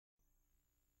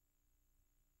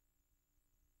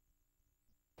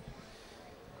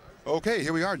Okay,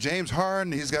 here we are. James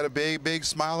Harden. He's got a big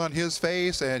smile on his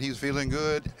face, and he's feeling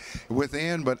good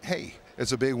within. But hey,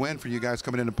 it's a big win for you guys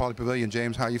coming into Poly Pavilion.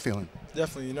 James, how are you feeling?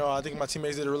 Definitely. I think my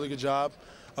teammates did a really good job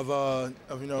of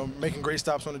making great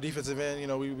stops on the defensive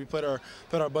end. We played our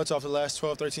butts off the last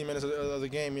 12, 13 minutes of the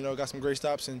game. Got some great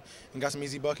stops and got some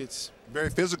easy buckets. Very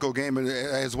physical game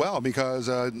as well because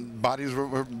bodies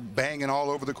were banging all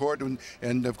over the court,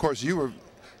 and of course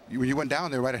when you went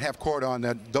down there right at half court on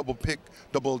that double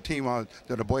team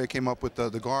that Aboya came up with the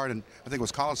guard, and I think it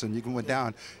was Collison. You went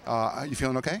down. You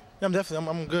feeling okay? Yeah,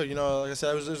 I'm good. Like I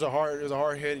said, it was a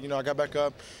hard hit. I got back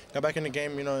up, got back in the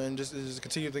game. And just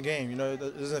continued the game.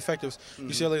 It was effective.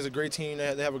 UCLA is a great team.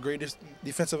 They have a great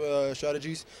defensive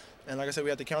strategies. And like I said, we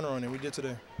had to counter on it. We did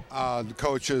today. The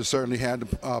coach certainly had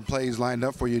plays lined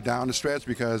up for you down the stretch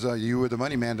because you were the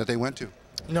money man that they went to.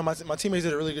 My teammates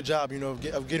did a really good job.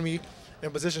 Of getting me in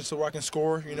position so I can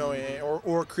score,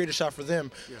 or create a shot for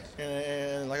them. Yes.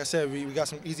 And like I said, we got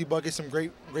some easy buckets, some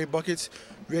great buckets.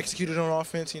 We executed on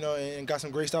offense, and got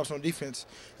some great stops on defense.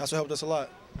 That's what helped us a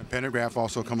lot. And Pendergraph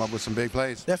also come up with some big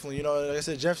plays. Definitely, like I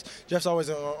said, Jeff's always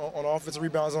on offensive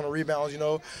rebounds, on the rebounds,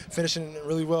 finishing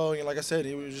really well. And like I said,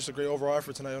 it was just a great overall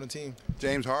effort tonight on the team.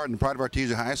 James Harden, pride of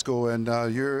Artesia High School, and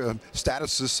your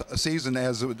status this season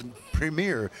as a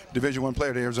premier Division I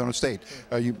player at Arizona State.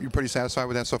 You pretty satisfied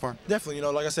with that so far? Definitely,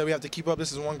 like I said, we have to keep up.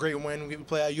 This is one great win. We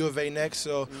play at U of A next,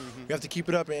 so we have to keep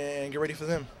it up and get ready for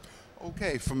them.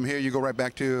 Okay, from here you go right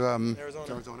back to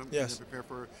Arizona. Yes. And prepare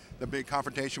for the big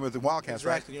confrontation with the Wildcats,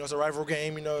 exactly. Right? It's a rival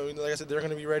game. Like I said, they're going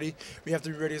to be ready. We have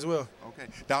to be ready as well. Okay.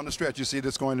 Down the stretch, you see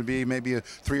this going to be maybe a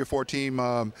 3 or 4 team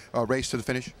race to the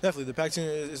finish? Definitely. The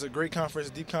Pac-10 is a great conference,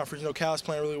 deep conference. Cal's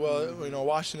playing really well.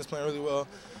 Washington is playing really well.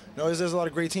 There's a lot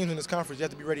of great teams in this conference. You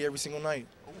have to be ready every single night.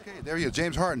 Okay, there you go.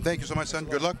 James Harden, thank you so much, son.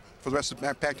 Good luck for the rest of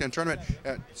the Pac-10 tournament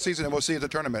season, and we'll see you at the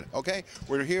tournament. Okay,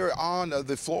 we're here on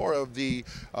the floor of the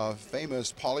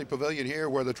famous Poly Pavilion here,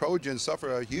 where the Trojans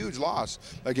suffer a huge loss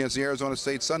against the Arizona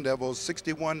State Sun Devils,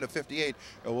 61-58.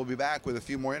 We'll be back with a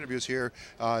few more interviews here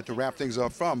to wrap things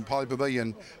up from Poly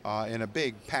Pavilion in a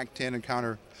big Pac-10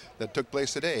 encounter that took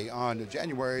place today on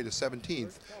January the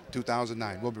 17th,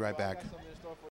 2009. We'll be right back.